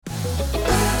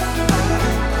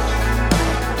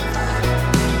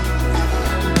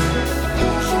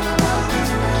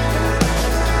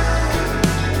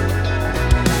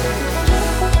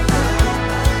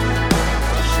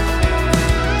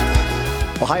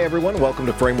Hi, everyone. Welcome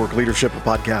to Framework Leadership, a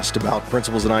podcast about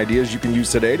principles and ideas you can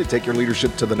use today to take your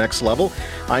leadership to the next level.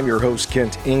 I'm your host,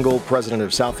 Kent Ingle, president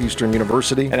of Southeastern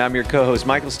University. And I'm your co-host,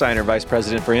 Michael Steiner, vice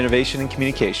president for innovation and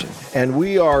communication. And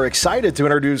we are excited to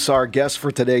introduce our guest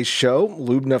for today's show,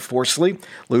 Lubna Forsley.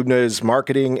 Lubna is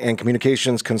marketing and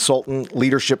communications consultant,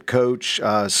 leadership coach,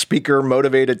 speaker,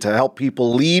 motivated to help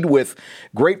people lead with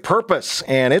great purpose.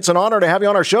 And it's an honor to have you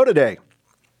on our show today.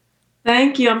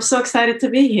 Thank you. I'm so excited to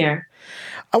be here.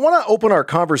 I want to open our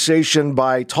conversation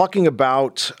by talking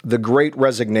about the Great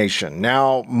Resignation.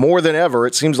 Now, more than ever,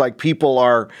 it seems like people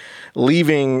are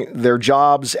leaving their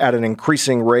jobs at an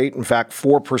increasing rate. In fact,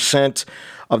 4%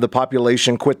 of the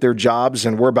population quit their jobs,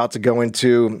 and we're about to go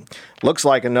into, looks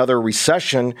like, another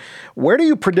recession. Where do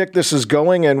you predict this is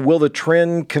going, and will the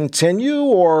trend continue,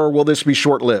 or will this be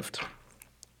short-lived?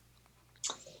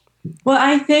 Well,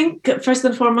 I think, first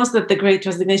and foremost, that the Great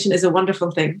Resignation is a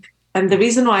wonderful thing. And the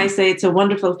reason why I say it's a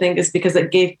wonderful thing is because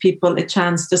it gave people a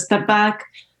chance to step back,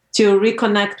 to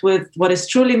reconnect with what is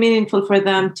truly meaningful for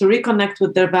them, to reconnect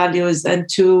with their values, and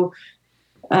to,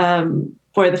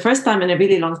 for the first time in a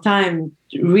really long time,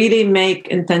 really make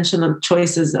intentional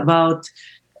choices about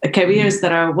careers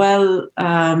that are well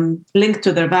linked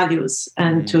to their values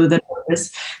and to their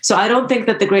purpose. So I don't think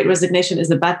that the Great Resignation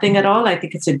is a bad thing at all. I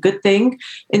think it's a good thing.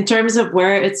 In terms of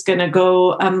where it's going to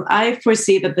go, I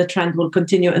foresee that the trend will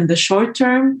continue in the short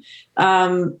term.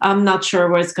 I'm not sure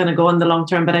where it's going to go in the long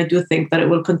term, but I do think that it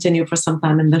will continue for some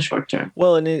time in the short term.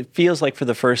 Well, and it feels like for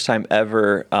the first time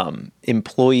ever,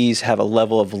 employees have a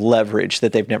level of leverage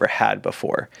that they've never had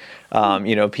before.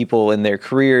 People in their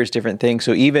careers, different things.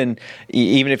 So even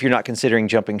if you're not considering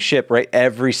jumping ship, right,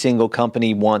 every single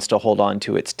company wants to hold on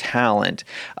to its talent.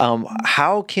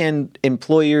 How can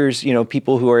employers,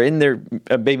 people who are in their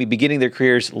maybe beginning their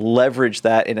careers, leverage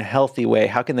that in a healthy way?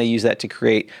 How can they use that to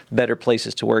create better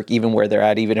places to work, even where they're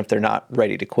at, even if they're not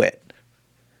ready to quit?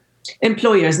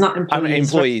 Employers, not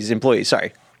employees. Employees,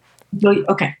 sorry.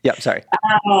 Okay. Yep, sorry.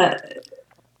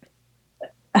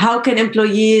 How can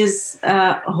employees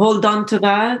hold on to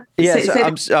that?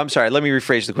 I'm sorry. Let me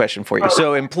rephrase the question for you.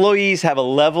 So employees have a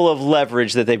level of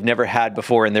leverage that they've never had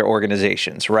before in their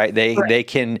organizations, right? They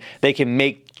can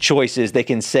make choices. They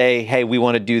can say, hey, we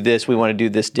want to do this. We want to do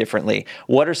this differently.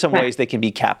 What are some ways they can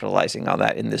be capitalizing on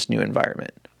that in this new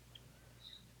environment?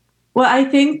 Well, I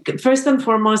think first and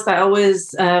foremost, I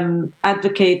always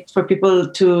advocate for people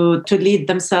to lead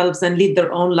themselves and lead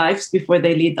their own lives before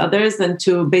they lead others. And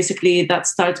to basically, that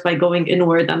starts by going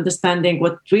inward, understanding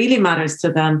what really matters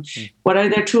to them. What are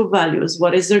their true values?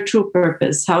 What is their true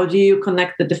purpose? How do you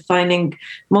connect the defining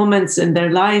moments in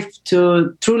their life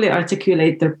to truly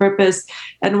articulate their purpose?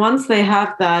 And once they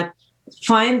have that,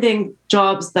 finding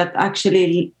jobs that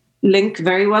actually link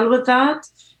very well with that,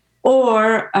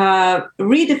 or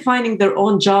redefining their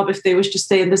own job if they wish to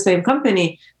stay in the same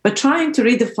company, but trying to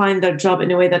redefine their job in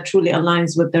a way that truly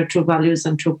aligns with their true values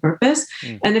and true purpose.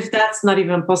 And if that's not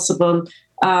even possible,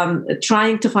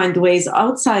 trying to find ways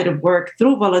outside of work,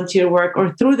 through volunteer work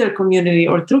or through their community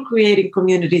or through creating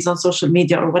communities on social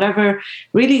media or whatever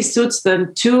really suits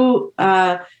them to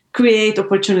create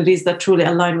opportunities that truly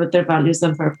align with their values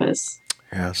and purpose.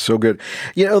 Yeah, so good.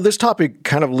 This topic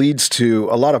kind of leads to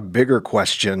a lot of bigger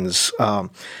questions,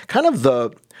 kind of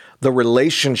the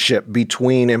relationship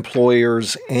between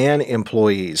employers and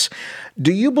employees.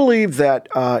 Do you believe that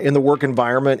in the work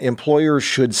environment, employers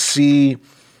should see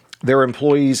their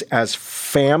employees as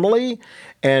family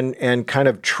and kind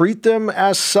of treat them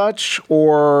as such,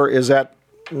 or is that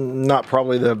not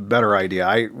probably the better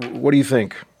idea? What do you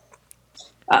think?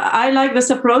 I like this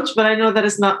approach, but I know that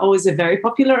it's not always a very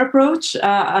popular approach.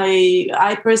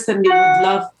 I personally would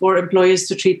love for employers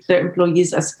to treat their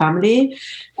employees as family.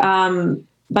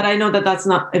 But I know that that's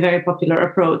not a very popular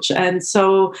approach. And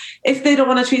so if they don't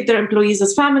want to treat their employees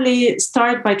as family,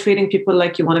 start by treating people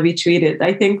like you want to be treated.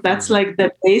 I think that's like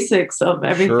the basics of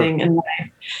everything in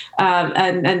life.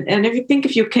 And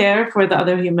if you care for the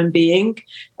other human being,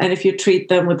 and if you treat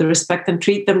them with the respect and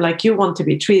treat them like you want to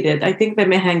be treated, I think they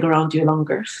may hang around you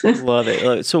longer. Love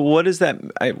it. So what is that?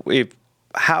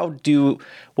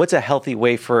 What's a healthy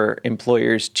way for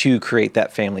employers to create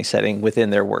that family setting within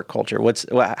their work culture?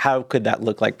 How could that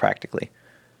look like practically?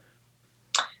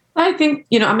 I think,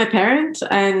 I'm a parent,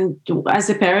 and as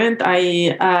a parent,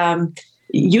 I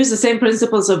use the same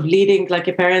principles of leading like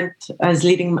a parent as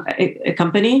leading a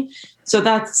company. So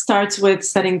that starts with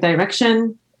setting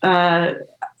direction,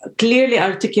 clearly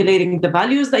articulating the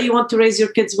values that you want to raise your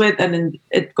kids with, and then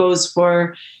it goes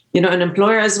for an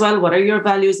employer as well. What are your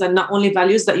values? And not only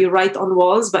values that you write on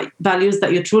walls, but values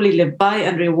that you truly live by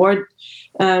and reward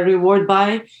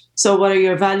by. So what are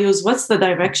your values? What's the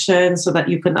direction so that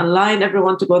you can align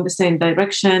everyone to go in the same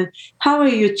direction? How are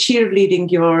you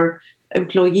cheerleading your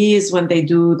employees when they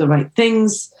do the right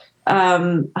things?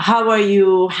 How are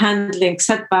you handling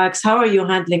setbacks? How are you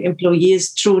handling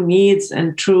employees' true needs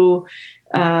and true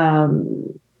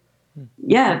needs?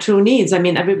 I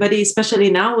mean, everybody, especially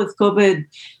now with COVID,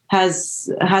 has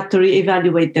had to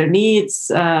reevaluate their needs,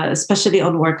 especially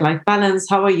on work-life balance.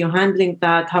 How are you handling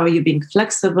that? How are you being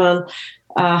flexible?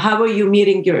 How are you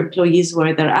meeting your employees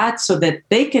where they're at so that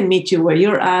they can meet you where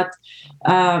you're at?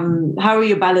 How are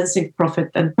you balancing profit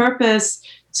and purpose?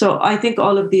 So I think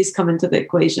all of these come into the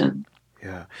equation.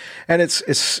 Yeah, and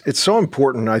it's so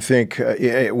important. I think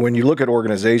when you look at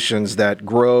organizations that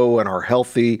grow and are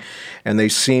healthy, and they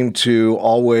seem to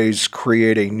always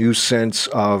create a new sense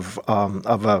of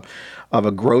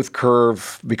a growth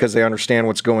curve because they understand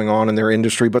what's going on in their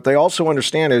industry, but they also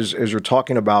understand, as you're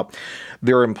talking about,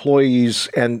 their employees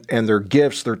and their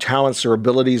gifts, their talents, their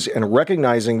abilities, and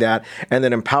recognizing that, and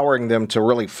then empowering them to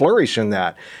really flourish in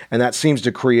that. And that seems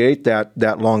to create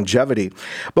that longevity.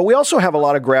 But we also have a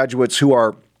lot of graduates who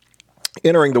are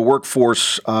entering the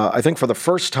workforce, I think, for the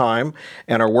first time,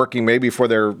 and are working maybe for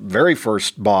their very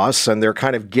first boss, and they're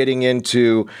kind of getting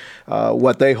into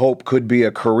what they hope could be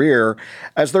a career.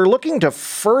 As they're looking to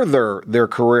further their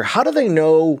career, how do they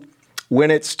know when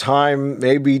it's time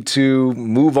maybe to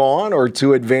move on or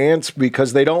to advance,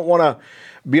 because they don't want to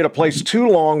be at a place too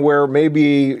long where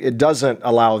maybe it doesn't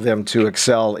allow them to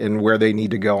excel in where they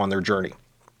need to go on their journey?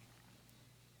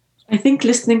 I think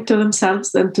listening to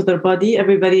themselves and to their body.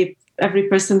 Every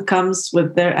person comes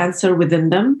with their answer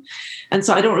within them. And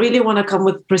so I don't really want to come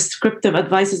with prescriptive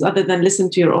advices other than listen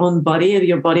to your own body, and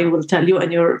your body will tell you,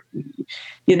 and you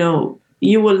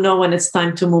will know when it's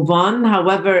time to move on.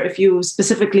 However, if you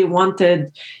specifically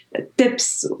wanted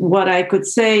tips, what I could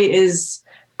say is,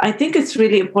 I think it's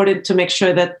really important to make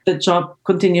sure that the job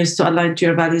continues to align to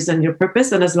your values and your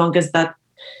purpose. And as long as that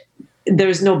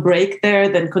there's no break there,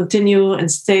 then continue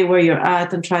and stay where you're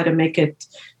at and try to make it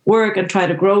work and try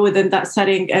to grow within that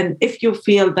setting. And if you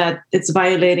feel that it's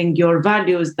violating your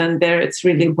values, then it's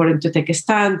really important to take a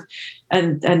stand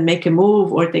and make a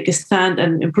move, or take a stand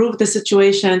and improve the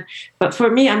situation. But for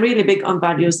me, I'm really big on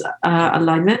values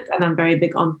alignment, and I'm very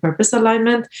big on purpose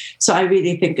alignment. So I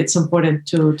really think it's important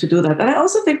to do that. And I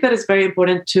also think that it's very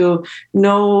important to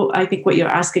know, I think what you're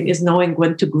asking is knowing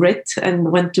when to grit and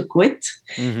when to quit.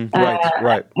 Mm-hmm.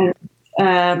 Right.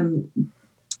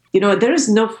 There is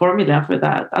no formula for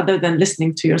that other than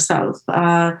listening to yourself.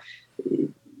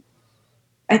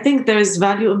 I think there's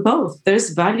value in both.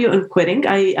 There's value in quitting.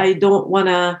 I don't want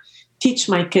to teach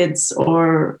my kids,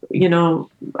 or,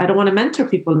 I don't want to mentor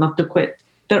people not to quit.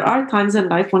 There are times in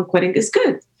life when quitting is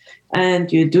good, and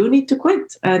you do need to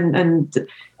quit and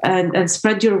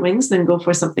spread your wings and go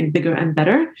for something bigger and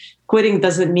better. Quitting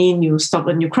doesn't mean you stop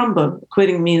and you crumble.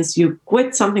 Quitting means you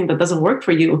quit something that doesn't work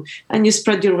for you, and you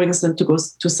spread your wings and to go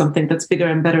to something that's bigger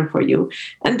and better for you.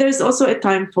 And there's also a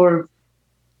time for,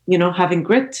 having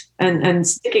grit and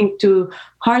sticking to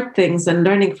hard things and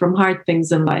learning from hard things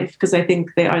in life, because I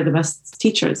think they are the best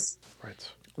teachers.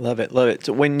 Love it.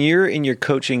 So when you're in your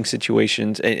coaching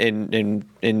situations and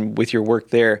with your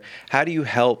work there, how do you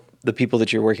help the people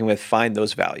that you're working with find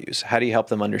those values? How do you help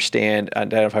them understand,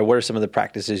 identify what are some of the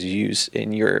practices you use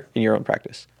in your own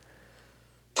practice?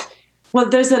 Well,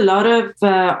 there's a lot of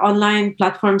online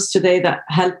platforms today that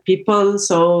help people.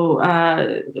 So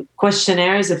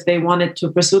questionnaires, if they wanted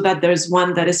to pursue that, there's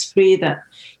one that is free that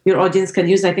your audience can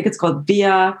use. I think it's called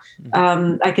VIA.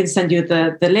 I can send you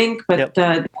the link, but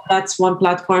that's one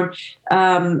platform.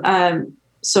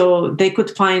 So they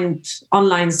could find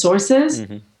online sources.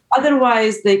 Mm-hmm.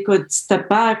 Otherwise, they could step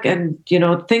back and,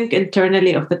 think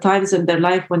internally of the times in their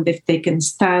life when they've taken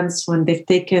stands, when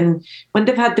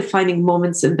they've had defining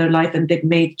moments in their life, and they've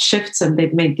made shifts and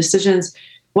they've made decisions.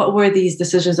 What were these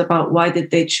decisions about? Why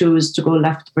did they choose to go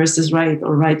left versus right,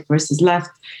 or right versus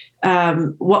left?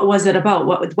 What was it about?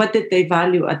 What did they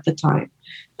value at the time?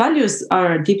 Values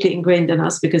are deeply ingrained in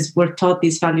us because we're taught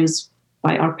these values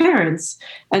by our parents.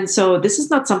 And so this is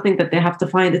not something that they have to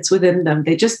find. It's within them.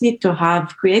 They just need to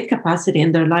create capacity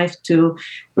in their life to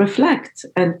reflect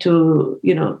and to,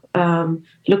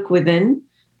 look within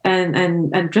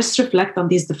and just reflect on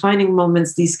these defining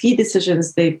moments, these key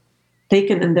decisions they've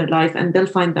taken in their life, and they'll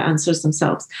find the answers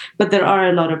themselves. But there are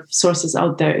a lot of sources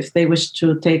out there if they wish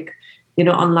to take,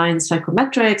 online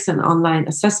psychometrics and online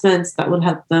assessments that will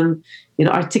help them,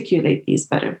 articulate these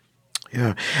better.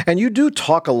 Yeah. And you do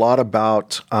talk a lot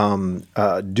about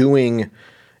doing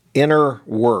inner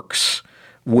works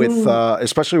with,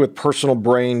 especially with personal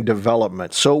brain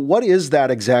development. So what is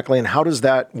that exactly, and how does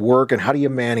that work, and how do you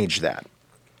manage that?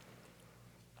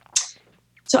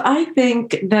 So I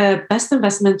think the best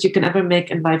investment you can ever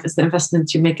make in life is the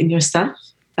investment you make in yourself.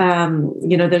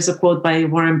 There's a quote by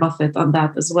Warren Buffett on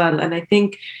that as well. And I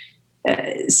think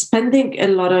spending a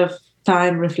lot of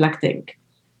time reflecting,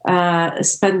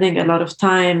 spending a lot of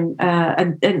time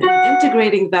and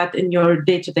integrating that in your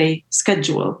day-to-day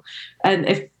schedule. And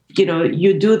if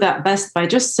you do that best by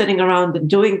just sitting around and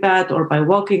doing that, or by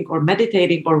walking or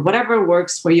meditating or whatever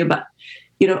works for you. But,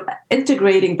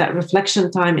 integrating that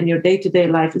reflection time in your day-to-day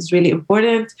life is really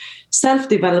important.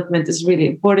 Self-development is really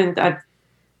important. I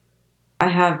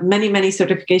have many, many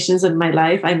certifications in my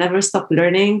life. I never stop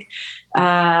learning.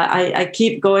 I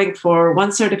keep going for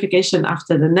one certification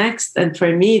after the next. And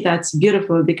for me, that's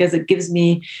beautiful because it gives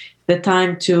me the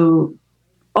time to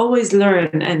always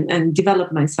learn and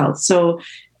develop myself. So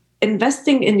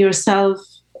investing in yourself,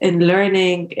 in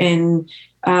learning, in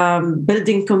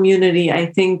building community, I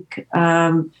think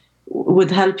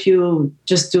would help you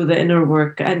just do the inner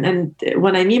work. And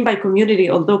what I mean by community,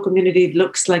 although community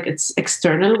looks like it's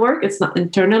external work, it's not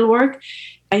internal work.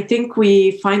 I think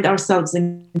we find ourselves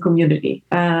in community.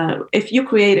 If you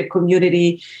create a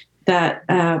community that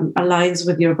aligns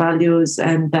with your values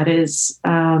and that is,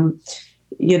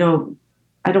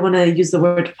 I don't want to use the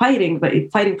word fighting, but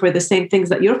fighting for the same things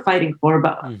that you're fighting for.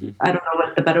 But I don't know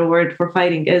what the better word for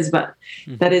fighting is, but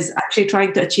that is actually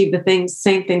trying to achieve the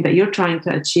same thing that you're trying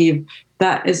to achieve.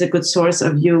 That is a good source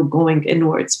of you going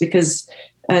inwards, because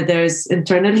there's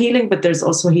internal healing, but there's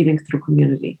also healing through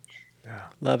community. Yeah.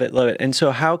 Love it. Love it. And so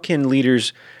how can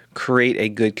leaders create a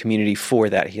good community for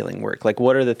that healing work? Like,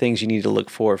 what are the things you need to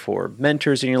look for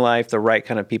mentors in your life, the right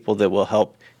kind of people that will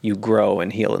help you grow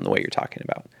and heal in the way you're talking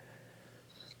about?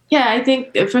 Yeah, I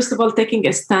think, first of all, taking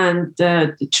a stand,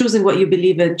 choosing what you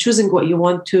believe in, choosing what you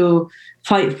want to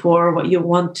fight for, what you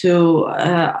want to,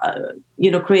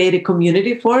 create a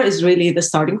community for is really the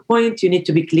starting point. You need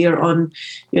to be clear on,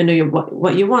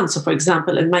 what you want. So, for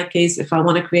example, in my case, if I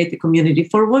want to create a community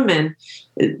for women,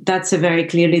 that's a very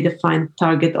clearly defined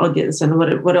target audience. And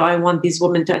what do I want these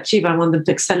women to achieve? I want them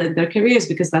to excel in their careers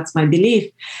because that's my belief.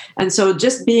 And so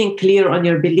just being clear on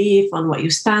your belief, on what you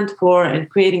stand for, and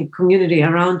creating community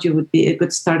around you would be a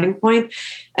good starting point.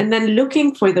 And then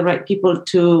looking for the right people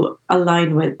to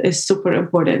align with is super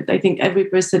important. I think every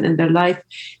person in their life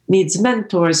needs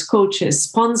mentors, coaches,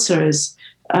 sponsors.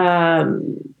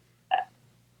 And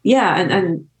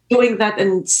doing that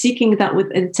and seeking that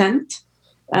with intent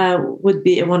would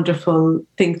be a wonderful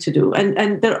thing to do.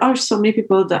 And there are so many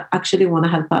people that actually want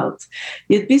to help out.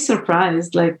 You'd be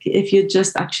surprised, like, if you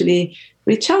just actually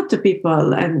reach out to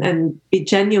people and be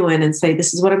genuine and say,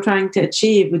 this is what I'm trying to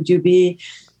achieve. Would you be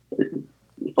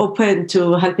open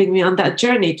to helping me on that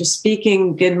journey, to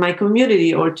speaking in my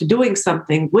community or to doing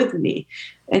something with me?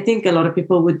 I think a lot of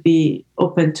people would be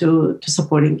open to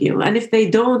supporting you. And if they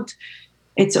don't,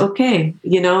 it's okay.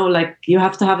 Like, you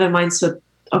have to have a mindset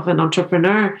of an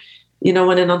entrepreneur.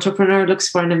 When an entrepreneur looks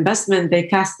for an investment, they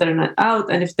cast their net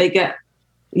out. And if they get,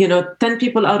 10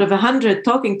 people out of 100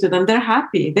 talking to them, they're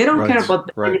happy. They don't care about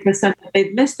the 20% that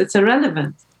they've missed. It's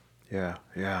irrelevant.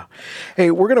 Yeah.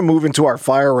 Hey, we're going to move into our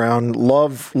fire round.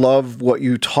 Love what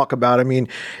you talk about. I mean,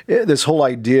 this whole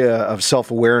idea of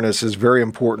self-awareness is very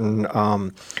important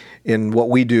in what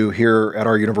we do here at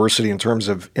our university in terms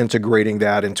of integrating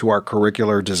that into our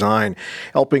curricular design,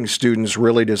 helping students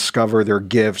really discover their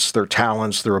gifts, their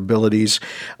talents, their abilities,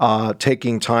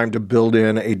 taking time to build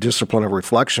in a discipline of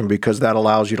reflection, because that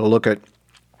allows you to look at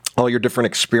all your different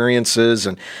experiences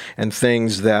and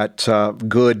things that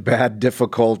good, bad,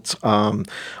 difficult, all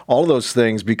of those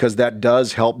things, because that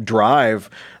does help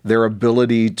drive their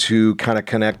ability to kind of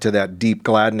connect to that deep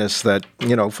gladness that,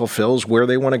 fulfills where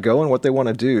they want to go and what they want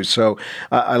to do. So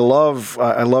I love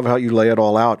how you lay it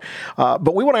all out.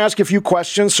 But we want to ask you a few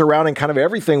questions surrounding kind of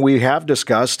everything we have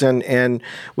discussed, and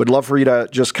would love for you to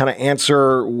just kind of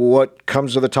answer what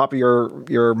comes to the top of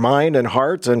your mind and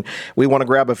heart. And we want to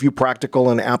grab a few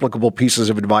practical and applicable pieces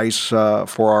of advice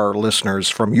for our listeners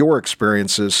from your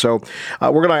experiences. So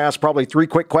we're going to ask probably 3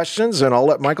 quick questions, and I'll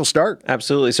let Michael start.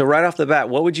 Absolutely. So right off the bat,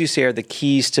 what would you say are the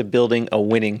keys to building a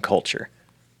winning culture?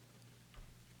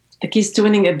 The keys to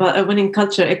winning a winning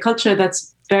culture, a culture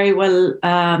that's very well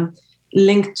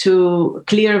linked to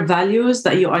clear values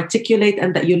that you articulate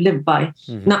and that you live by,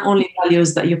 not only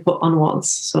values that you put on walls.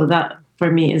 So that,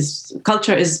 for me,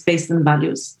 culture is based on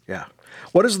values. Yeah.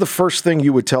 What is the first thing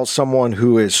you would tell someone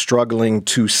who is struggling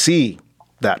to see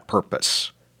that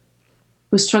purpose?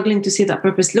 Who's struggling to see that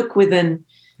purpose? Look within.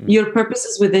 Your purpose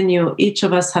is within you. Each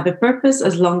of us have a purpose,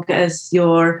 as long as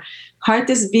your heart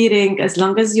is beating, as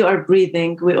long as you are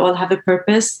breathing, we all have a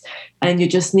purpose, and you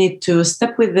just need to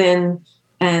step within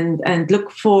and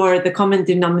look for the common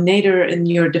denominator in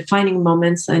your defining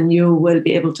moments, and you will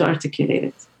be able to articulate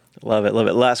it. Love it. Love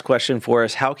it. Last question for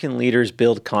us. How can leaders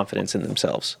build confidence in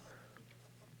themselves?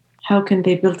 How can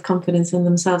they build confidence in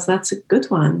themselves? That's a good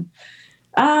one.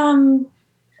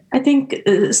 I think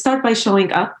start by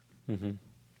showing up. Mm-hmm.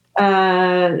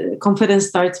 Confidence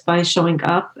starts by showing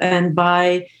up, and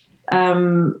by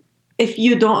if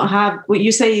you don't have,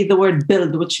 you say the word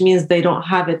build, which means they don't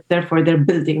have it, therefore they're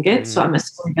building it. Mm-hmm. So I'm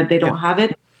assuming that they don't have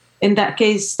it. In that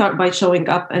case, start by showing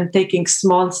up and taking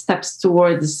small steps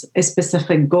towards a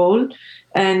specific goal,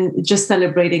 and just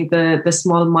celebrating the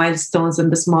small milestones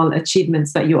and the small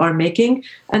achievements that you are making.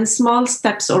 And small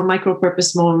steps or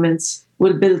micro-purpose moments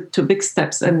will build to big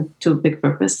steps and to big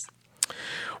purpose.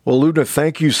 Well, Lubna,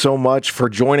 thank you so much for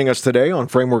joining us today on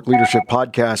Framework Leadership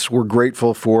Podcast. We're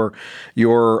grateful for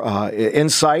your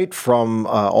insight from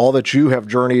all that you have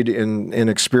journeyed in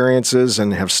experiences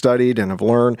and have studied and have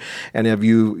learned, and have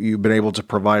you've been able to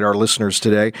provide our listeners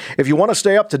today. If you want to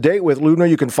stay up to date with Lubna,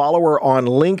 you can follow her on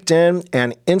LinkedIn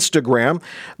and Instagram.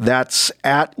 That's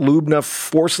at Lubna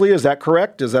Forsley. Is that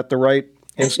correct? Is that the right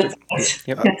Instagram?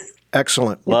 Yep. Yes.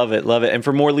 Excellent. Love it. Love it. And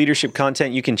for more leadership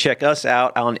content, you can check us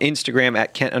out on Instagram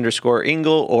at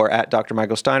Kent_Ingle or at Dr.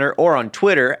 Michael Steiner, or on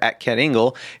Twitter at Kent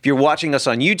Ingle. If you're watching us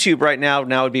on YouTube right now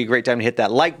would be a great time to hit that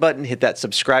like button, hit that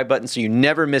subscribe button so you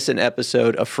never miss an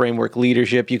episode of Framework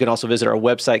Leadership. You can also visit our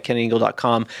website,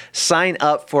 kentingle.com. Sign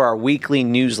up for our weekly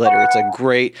newsletter.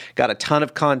 It's got a ton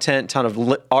of content, ton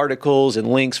of articles and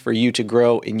links for you to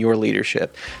grow in your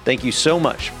leadership. Thank you so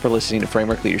much for listening to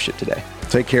Framework Leadership today.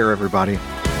 Take care, everybody.